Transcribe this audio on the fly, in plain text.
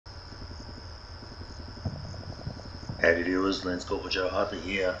Howdy viewers, Lance Corporal Joe Hartley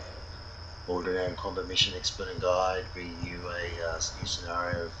here, all-round combat mission expert and guide, bringing you a new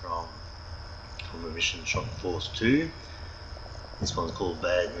scenario from Combat Mission Shock Force 2. This one's called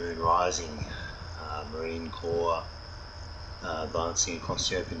Bad Moon Rising. Marine Corps advancing across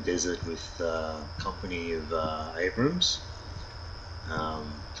the open desert with a company of Abrams.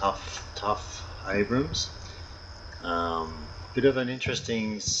 Tough Abrams. Bit of an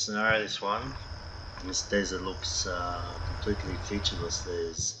interesting scenario, this one. This desert looks completely featureless.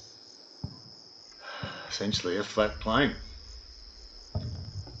 There's essentially a flat plain.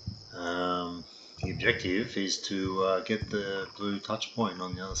 The objective is to get the blue touch point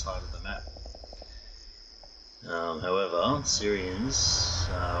on the other side of the map. However, Syrians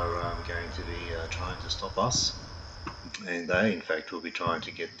are going to be trying to stop us, and they in fact will be trying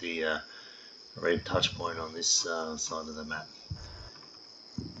to get the red touch point on this side of the map.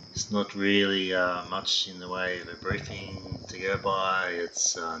 It's not really much in the way of a briefing to go by.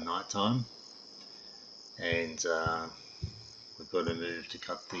 It's night time, and we've got to move to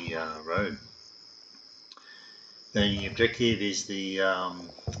cut the road. The objective is the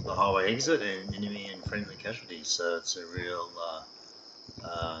highway exit and enemy and friendly casualties, so it's a real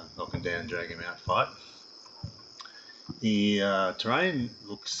knock 'em down, drag 'em out fight. The terrain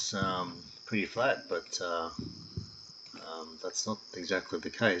looks pretty flat, but that's not exactly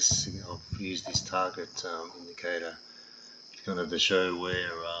the case. I've used this target indicator kind of to show where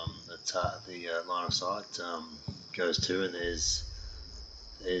the line of sight goes to, and there's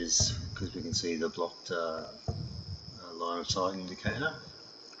because we can see the blocked line of sight indicator.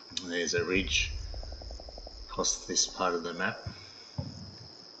 And there's a ridge across this part of the map,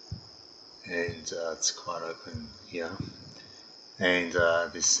 and it's quite open here. And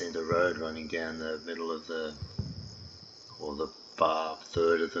this centre road running down the middle of the bar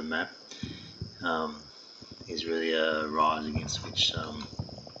third of the map is really a rise against which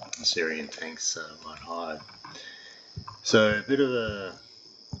Syrian tanks might hide. So a bit of a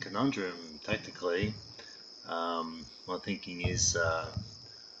conundrum tactically. My thinking is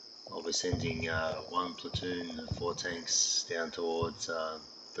I'll be sending one platoon of 4 tanks down towards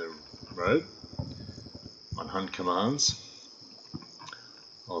the road on hunt commands.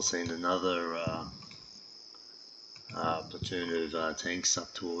 I'll send another platoon of tanks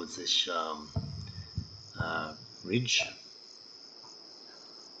up towards this ridge. I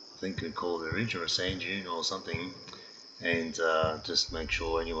think we'd call it a ridge or a sand dune or something, and just make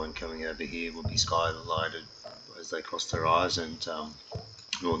sure anyone coming over here will be skylighted as they cross their eyes, and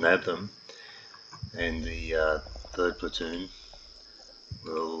we'll nab them. And the third platoon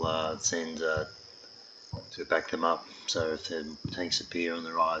will send to back them up, so if the tanks appear on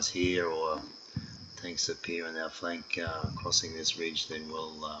the rise here or tanks appear on our flank crossing this ridge, then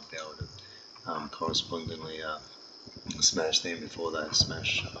we'll be able to correspondingly smash them before they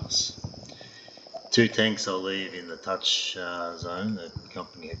smash us. 2 tanks I'll leave in the touch zone, the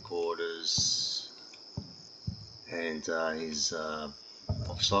company headquarters and his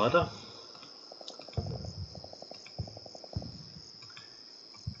offsider,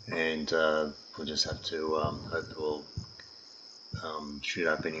 and we'll just have to hope we'll shoot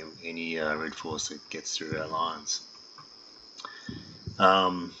up any red force that gets through our lines.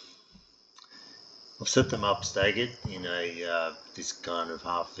 I've set them up staggered in a this kind of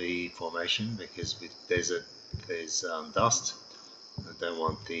half V formation, because with desert there's dust. I don't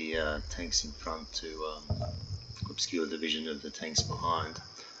want the tanks in front to obscure the vision of the tanks behind,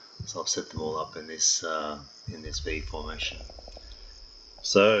 so I've set them all up in this V formation.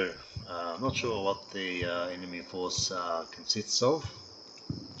 So I'm not sure what the enemy force consists of.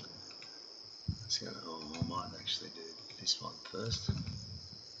 I might actually do this one first.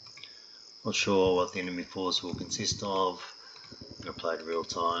 Not sure what the enemy force will consist of. I'm going to play it real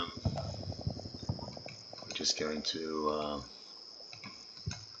time. We're just going to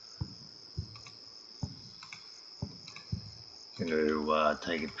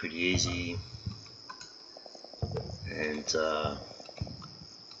take it pretty easy and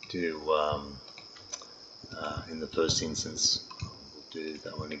do in the first instance, we'll do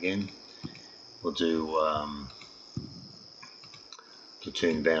that one again. We'll do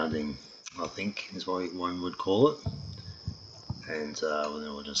platoon bounding, I think is what one would call it, and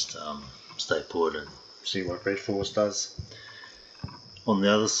then we'll just stay put and see what Red Force does. On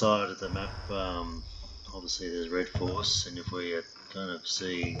the other side of the map, obviously there's Red Force, and if we kind of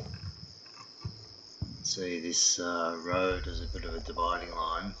see this road as a bit of a dividing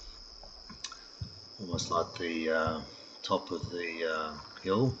line, almost like the top of the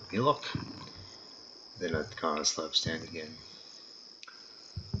hillock, then it kind of slopes down again,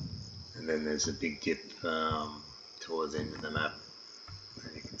 and then there's a big dip to towards the end of the map,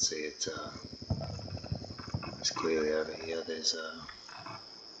 and you can see it it's clearly over here. There's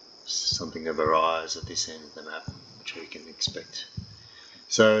something of a rise at this end of the map, which we can expect.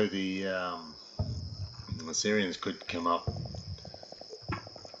 So the Syrians could come up,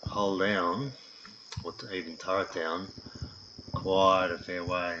 hull down, or even turret down, quite a fair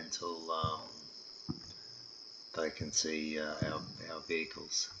way until they can see our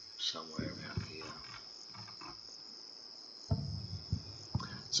vehicles somewhere around here.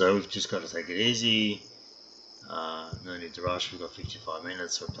 So we've just got to take it easy. No need to rush. We've got 55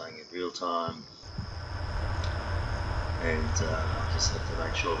 minutes. We're playing it real time, and just have to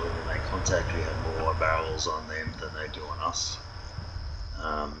make sure when we make contact we have more barrels on them than they do on us,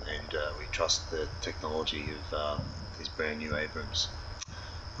 and we trust the technology of these brand new Abrams.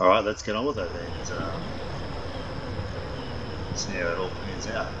 Alright, let's get on with it and see how it all pans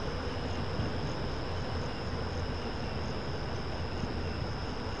out.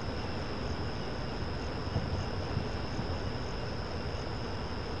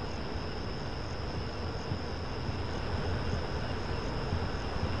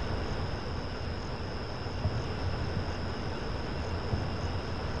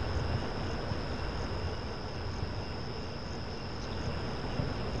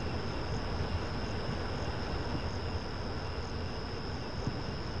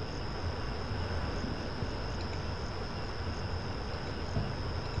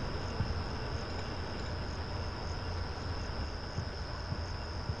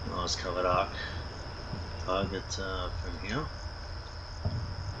 Nice covered arc target from here.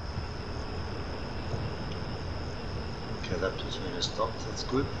 Okay, that platoon has stopped, that's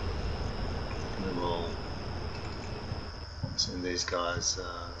good. And then we'll send these guys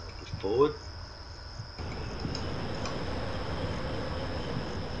a bit forward.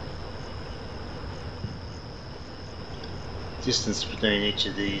 Distance between each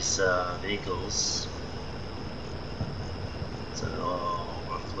of these vehicles, so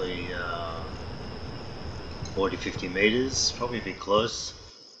roughly 40-50 meters, probably a bit close.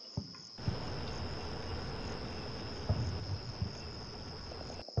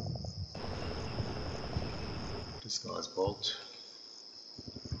 This guy's balked.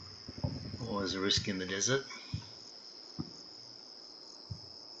 Always a risk in the desert.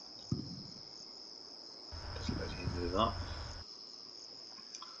 Just let him move up.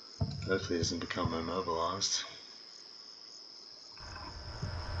 Hopefully it doesn't become immobilized.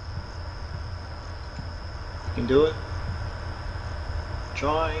 You can do it.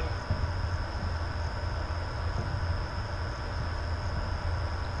 Trying.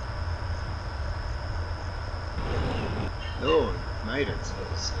 Oh, it made it. So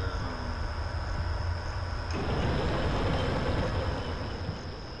it's,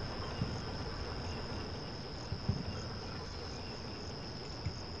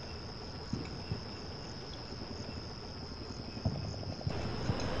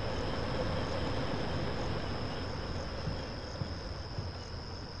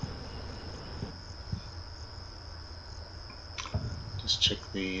 just check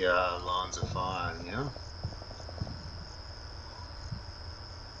the lines of fire here.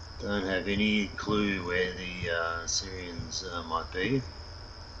 Don't have any clue where the Syrians might be.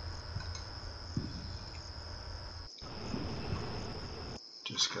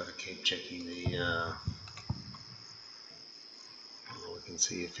 Just got to keep checking the. Oh, we can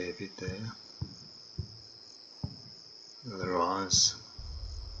see a fair bit there. Another rise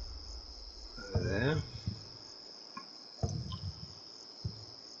over there.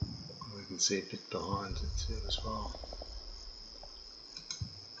 We can see a bit behind it too as well.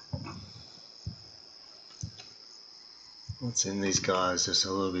 Let's send these guys just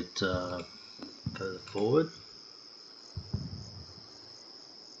a little bit further forward.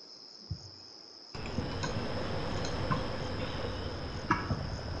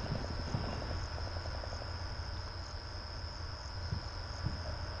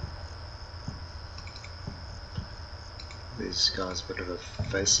 These guys a bit of a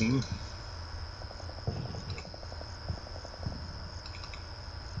facing.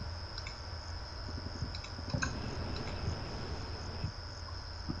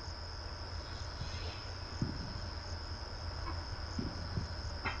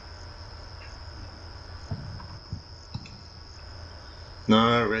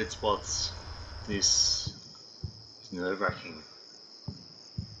 No red spots. This is nerve-wracking.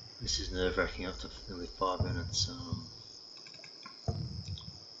 This is nerve-wracking up to nearly 5 minutes.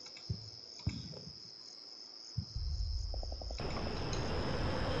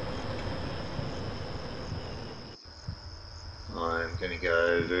 I'm going to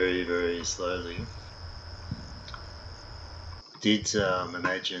go very, very slowly. did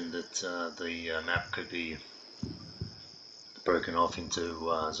imagine that the map could be broken off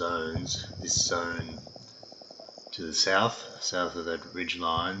into zones. This zone to the south of that ridge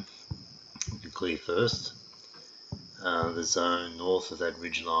line would be clear first. The zone north of that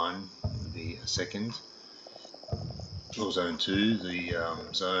ridge line would be a second, or zone 2. The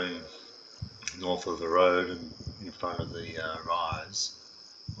zone north of the road and in front of the rise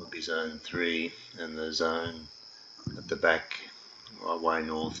would be zone 3, and the zone at the back, right way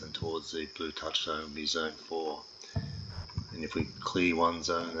north and towards the blue touch zone, would be zone 4. And if we clear one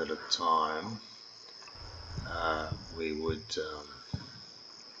zone at a time, we would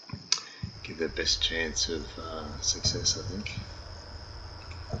give the best chance of success, I think.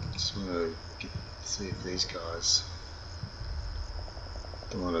 Just want to see if these guys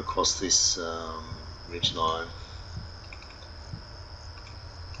don't want to cross this ridge line.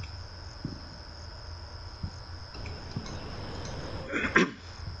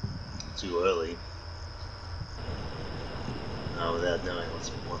 Too early, without knowing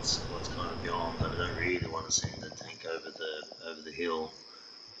what's kind of beyond. I don't really want to send the tank over the hill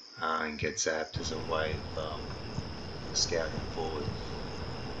and get zapped as a way of scouting forward.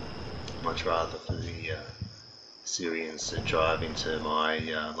 Much rather for the Syrians to drive into my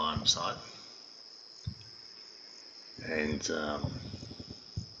line of sight and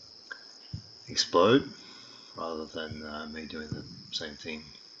explode, rather than me doing the same thing.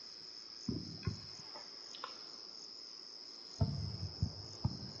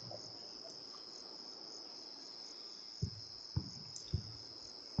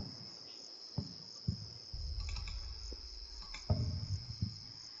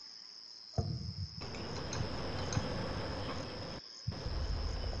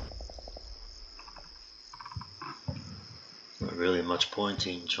 Not really much point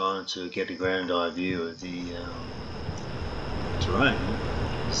in trying to get a ground eye view of the terrain,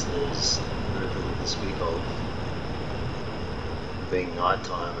 because there's very little to speak of. Being night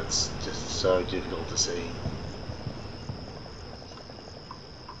time, it's just so difficult to see.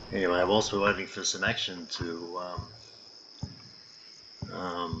 Anyway, whilst we're waiting for some action to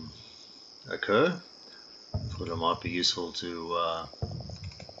occur, I thought it might be useful to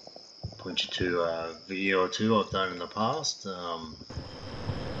point you to a video or two I've done in the past.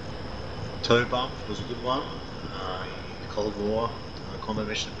 Tow bump was a good one in the Cold War combat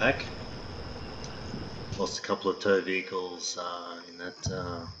mission pack. Lost a couple of tow vehicles in that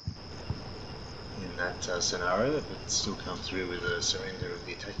scenario, but still come through with a surrender of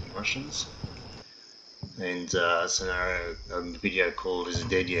the attacking Russians. And a video called "Is It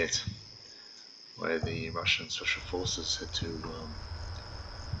Dead Yet?", where the Russian special forces had to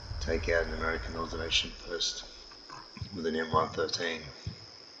take out an American observation post with an M113,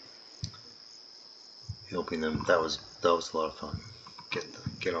 helping them. That was a lot of fun.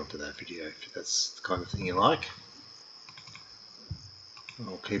 Get onto that video if that's the kind of thing you like.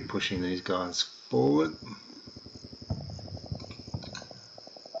 I'll keep pushing these guys forward.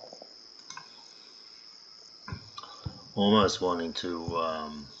 Almost wanting to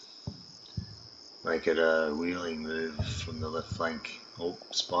make it a wheeling move from the left flank. Oh,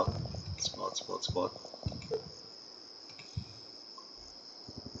 spot.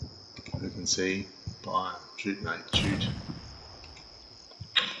 Who can see? Fire. Shoot, mate, shoot.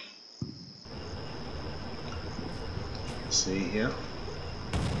 See here.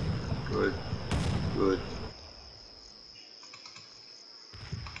 Good.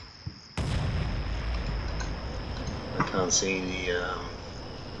 I can't see the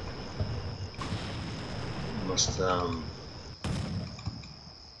must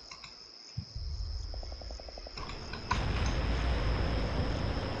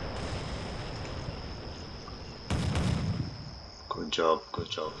good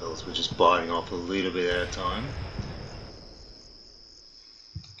job fellas. We're just biting off a little bit at a time.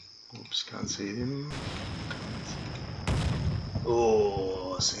 Oops, can't see them.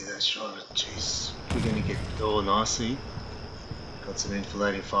 Oh, I see that shot. Jeez, we're going to get nicely. Got some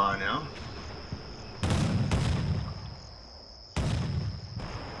enfilading fire now.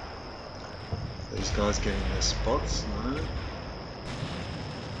 These guys getting their spots, no.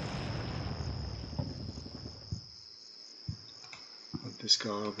 Put this guy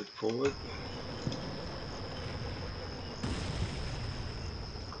a little bit forward.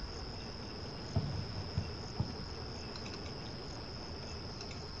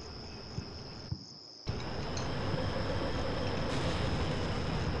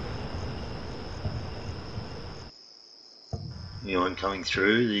 Anyone coming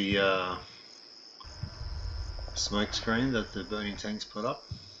through the smoke screen that the burning tanks put up?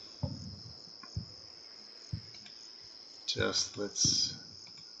 Just let's.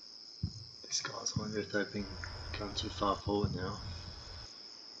 These guys, I wonder if they've been going too far forward now.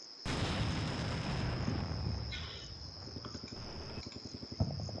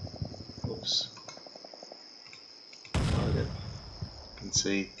 Oops. Target. Can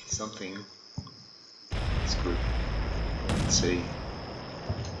see something. That's good. I can see.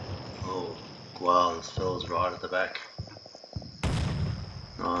 Oh, wow, this fella's right at the back.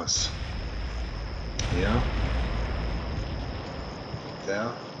 Nice. Yeah. Knocked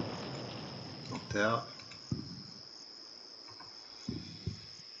out. Knocked out.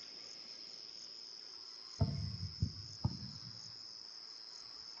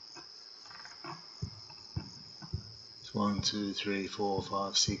 It's 1, 2, 3, 4,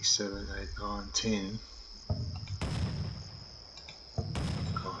 5, 6, 7, 8, 9, 10.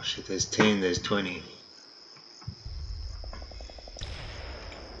 Gosh, if there's 10, there's 20.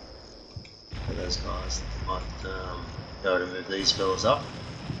 For those guys, might be able to move these fellas up.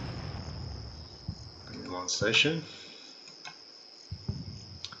 Bring them on station.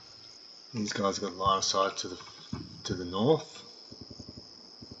 These guys got line of sight to the north.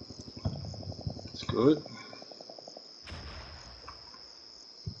 It's good.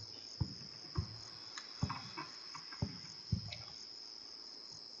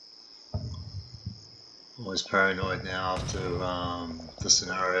 Always paranoid now after the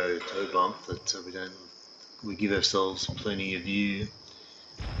scenario toe bump that we give ourselves plenty of view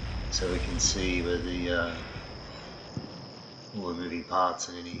so we can see where all the moving parts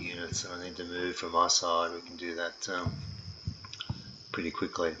in any units that I need to move from my side. We can do that pretty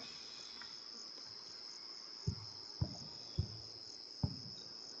quickly.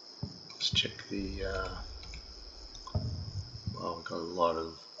 Let's check the. Well, we've got a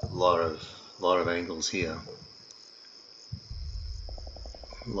lot of angles here.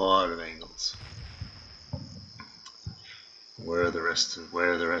 A lot of angles. Where are the rest of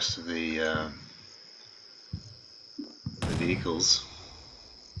the vehicles?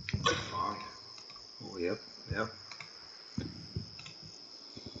 Oh, yep. Look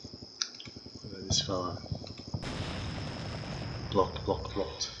at this fella.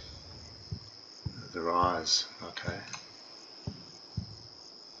 Blocked. The rise. Okay.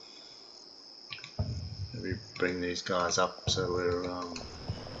 We bring these guys up so we're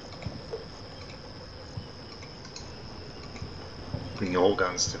bring all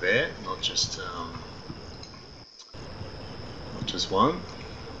guns to bear, not just one.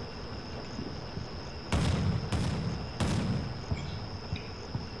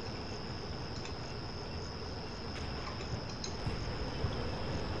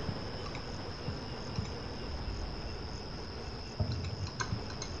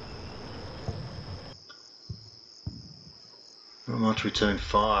 Not much return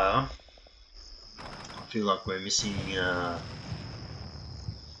fire. I feel like we're missing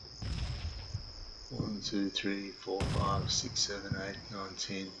 1, 2, 3, 4, 5, 6, 7, 8, 9,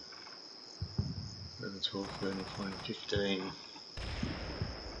 10, 11, 12, 13, 14, 15.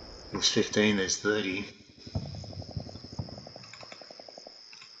 There's 15, there's 30.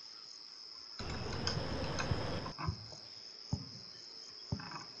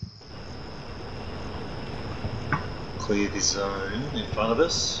 Clear this zone in front of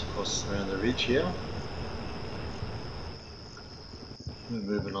us, across around the ridge here. We're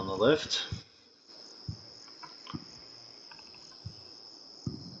moving on the left.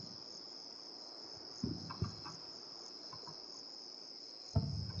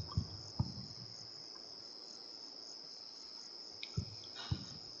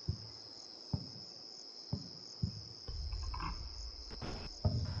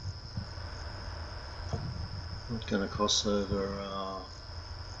 Not going to cross over.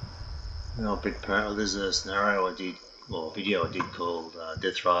 There's a scenario I did, well, a video I did called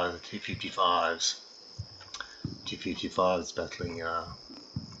Death Rider T-55s. T-55s battling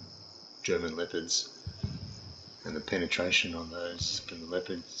German Leopards, and the penetration on those from the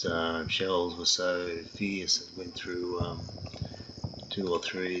Leopard shells was so fierce it went through 2 or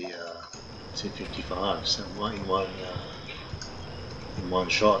 3 T-55s in one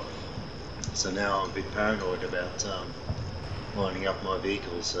shot. So now I'm a bit paranoid about lining up my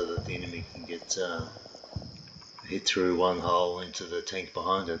vehicle so that the enemy can get hit through one hole into the tank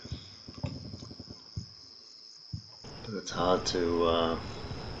behind it. But it's hard to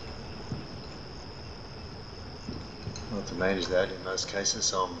manage that in most cases,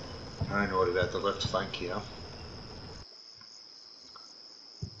 so I'm paranoid about the left flank here.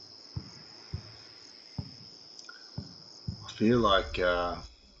 I feel like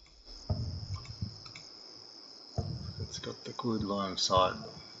it's got the good line of sight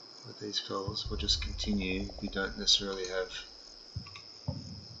with these fellas. We'll just continue. We don't necessarily have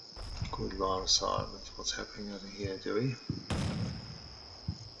good line of sight with what's happening over here, do we?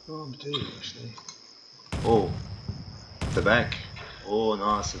 Oh, we do actually. Oh, at the back. Oh,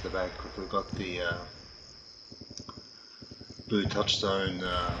 nice at the back. If we've got the blue touchstone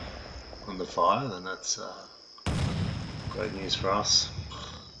on the fire, then that's great news for us.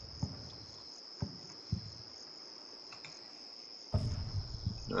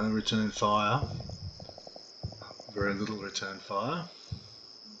 No return fire. Very little return fire.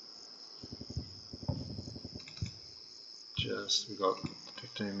 We've got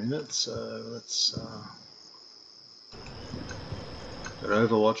 15 minutes, so let's got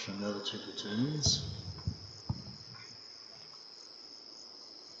overwatch from the other 2 platoons.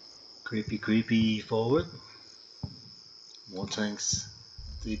 Creepy forward. More tanks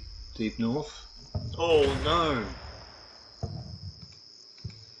deep north. Oh no!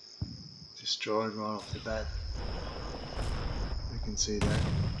 Destroyed right off the bat. We can see that.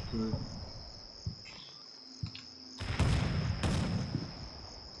 Good.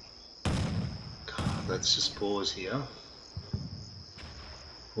 Let's just pause here.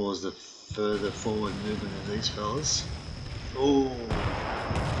 Pause the further forward movement of these fellas. Oh!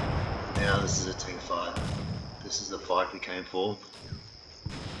 Now this is a tank fight. This is the fight we came for.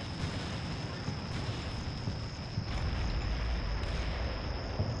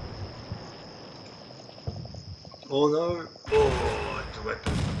 Oh no! Oh, the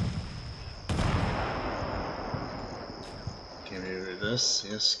weapon. Can we reverse?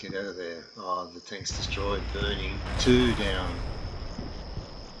 Yes, get out of there. Oh, the tank's destroyed, burning. 2 down.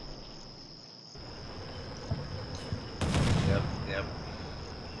 Yep.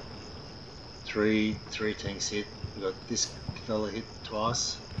 3 tanks hit. We got this fella hit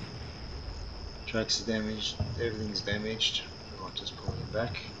twice. Tracks are damaged. Everything's damaged. I might just pull him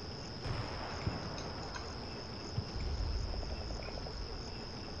back.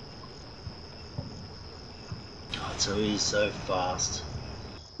 So he's so fast,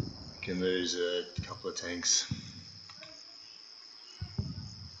 can lose a couple of tanks.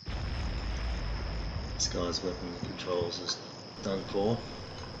 This guy's weapon controls is done for.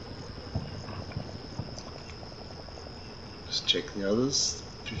 Just check the others.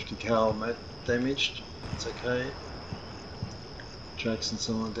 50 cal damaged, it's okay. Tracks and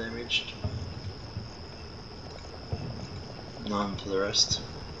so on damaged. None for the rest.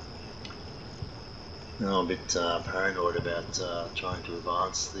 Now I'm a bit paranoid about trying to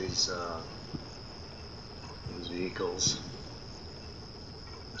advance these vehicles.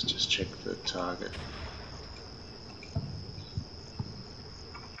 Let's just check the target.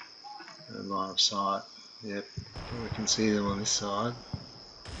 And line of sight. Yep, we can see them on this side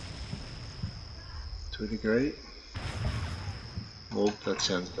to a degree. Oh, that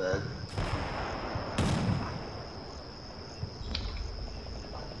sounds bad.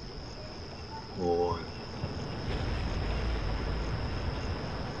 Oh.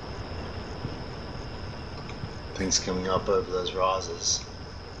 Things coming up over those rises.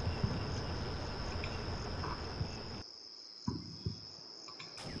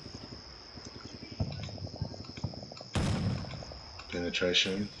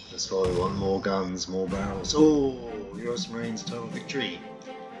 Penetration. That's why we want more guns, more barrels. Oh, US Marines total victory.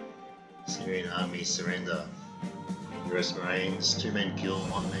 Syrian Army surrender. US Marines, 2 men killed,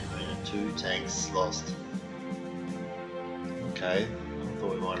 1 man wounded, 2 tanks lost. Okay, I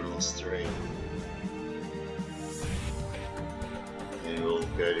thought we might have lost 3. And we'll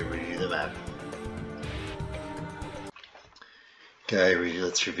go to review the map. Okay,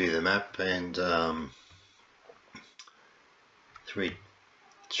 let's review the map, and 3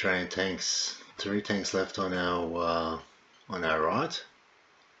 Australian tanks, 3 tanks left on our right.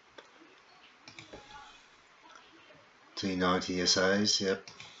 T-90 SAs, yep.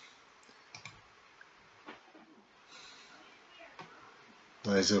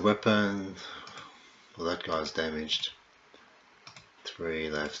 Laser weapon, well that guy's damaged. 3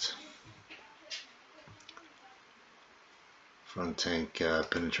 left. Front tank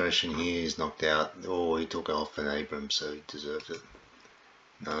penetration here is knocked out. Oh, he took off an Abrams, so he deserved it.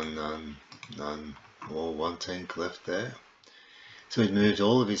 None. Oh, 1 tank left there. So he's moved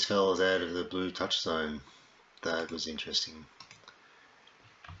all of his fellas out of the blue touchstone. That was interesting.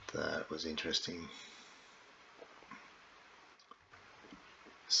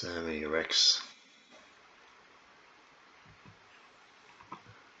 So many wrecks.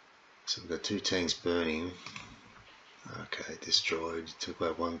 So we've got 2 tanks burning. Okay, destroyed. Took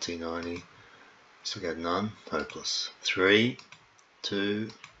out 1 T-90. Still got none. Hopeless. 3,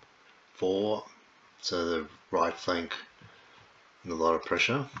 2, 4. So the right flank in a lot of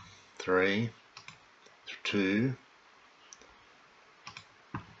pressure. 3, 2,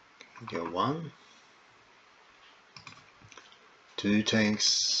 go 1, 2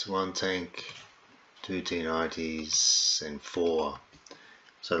 tanks, 1 tank, 2 T-90s, and 4.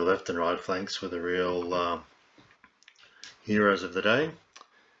 So the left and right flanks were the real heroes of the day.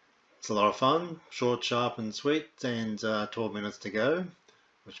 It's a lot of fun, short, sharp and sweet, and 12 minutes to go,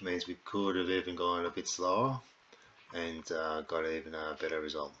 which means we could have even gone a bit slower and got even a better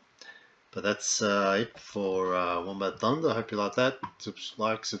result. But that's it for Wombat Thunder. I hope you like that.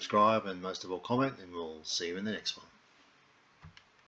 Like, subscribe, and most of all comment, and we'll see you in the next one.